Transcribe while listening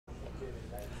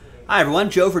Hi everyone,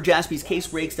 Joe for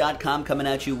JaspysCaseBreaks.com coming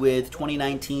at you with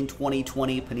 2019-2020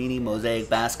 Panini Mosaic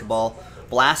Basketball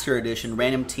Blaster Edition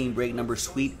Random Team Break number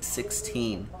Sweet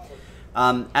 16.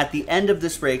 At the end of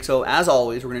this break, so as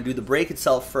always, we're going to do the break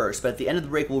itself first, but at the end of the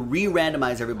break, we'll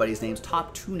re-randomize everybody's names.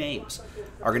 Top two names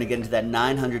are going to get into that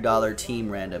 $900 team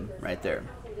random right there.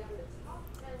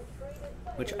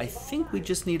 Which I think we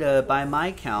just need to, by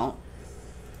my count,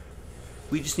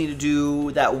 we just need to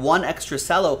do that one extra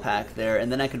cello pack there, and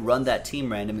then I can run that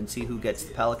team random and see who gets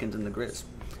the Pelicans and the Grizz.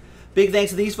 Big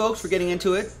thanks to these folks for getting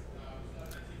into it.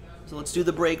 So let's do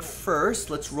the break first.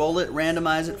 Let's roll it,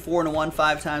 randomize it, 4 and a 1,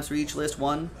 5 times for each list.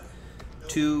 1,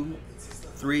 2,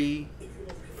 3,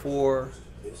 4,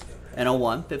 and a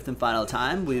 1. Fifth and final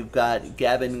time. We've got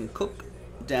Gavin Cook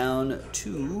down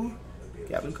to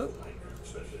Gavin Cook.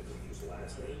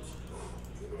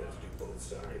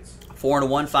 4 and a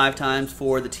 1, 5 times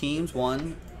for the teams.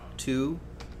 1, 2,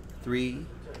 3,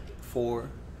 4,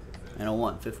 and a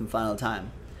 1. Fifth and final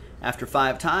time. After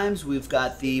 5 times, we've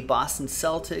got the Boston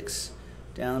Celtics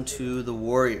down to the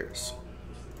Warriors.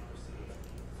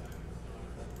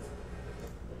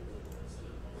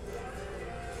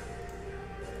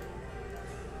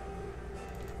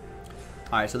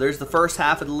 All right, so there's the first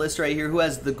half of the list right here. Who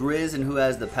has the Grizz and who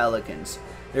has the Pelicans?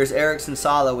 There's Eric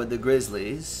Sensala with the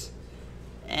Grizzlies.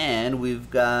 And we've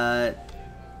got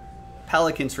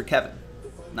Pelicans for Kevin.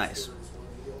 Nice.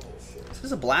 This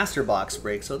is a blaster box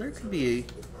break, so there could be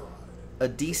a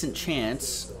decent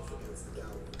chance.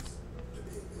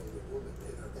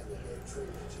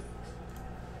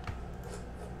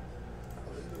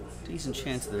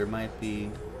 That there might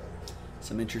be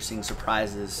some interesting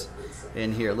surprises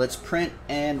in here. Let's print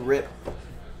and rip.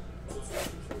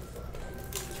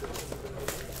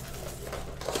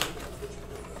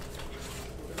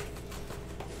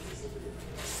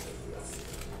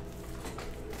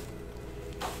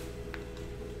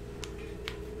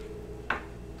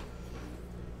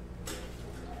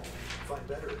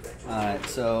 Alright,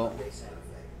 so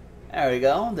there we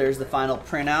go. There's the final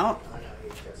printout.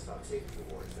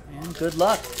 And good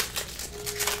luck.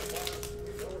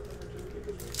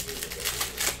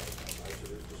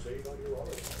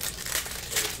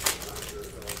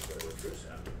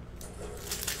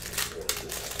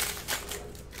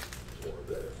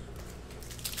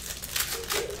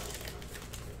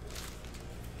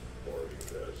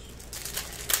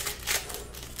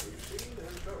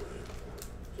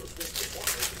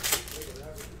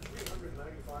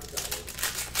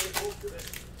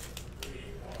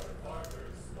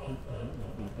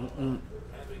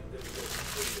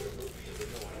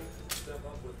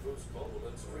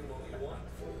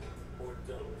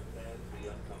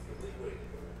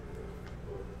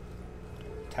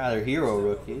 Tyler Hero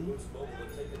rookie.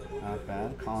 Not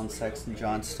bad. Colin Sexton,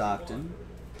 John Stockton.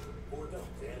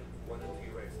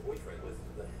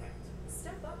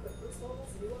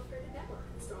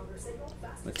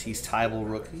 Matisse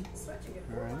Thybulle rookie.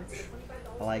 Alright.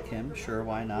 I like him. Sure,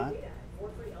 why not?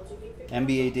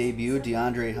 NBA debut,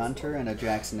 DeAndre Hunter and a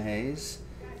Jackson Hayes.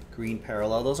 Green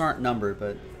parallel. Those aren't numbered,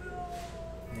 but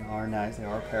they are nice. They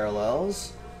are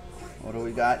parallels. What do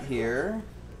we got here?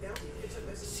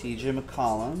 CJ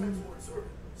McCollum.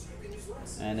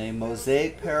 And a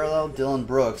Mosaic parallel, Dylan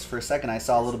Brooks. For a second, I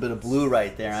saw a little bit of blue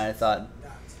right there, and I thought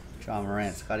John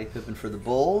Morant. Scottie Pippen for the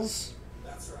Bulls.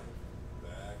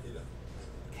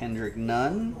 Kendrick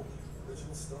Nunn.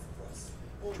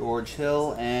 George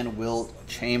Hill and Wilt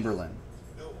Chamberlain.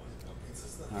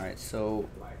 Alright, so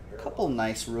a couple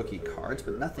nice rookie cards,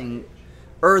 but nothing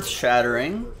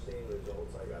earth-shattering.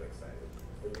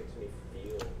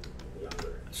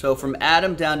 So from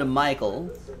Adam down to Michael,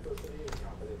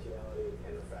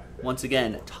 once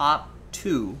again, top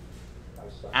two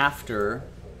after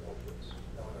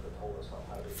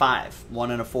 5.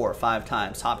 1 and a 4, 5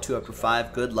 times. Top two after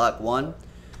 5. Good luck. 1,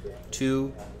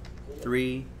 2,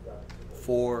 3,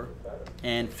 4,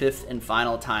 and fifth and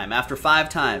final time. After 5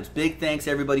 times, big thanks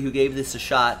to everybody who gave this a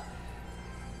shot.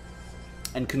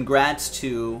 And congrats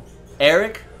to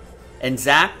Eric and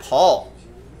Zach Paul.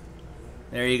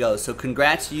 There you go. So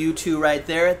congrats to you two right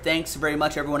there. Thanks very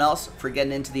much, everyone else, for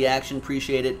getting into the action.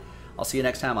 Appreciate it. I'll see you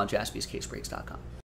next time on JaspysCaseBreaks.com.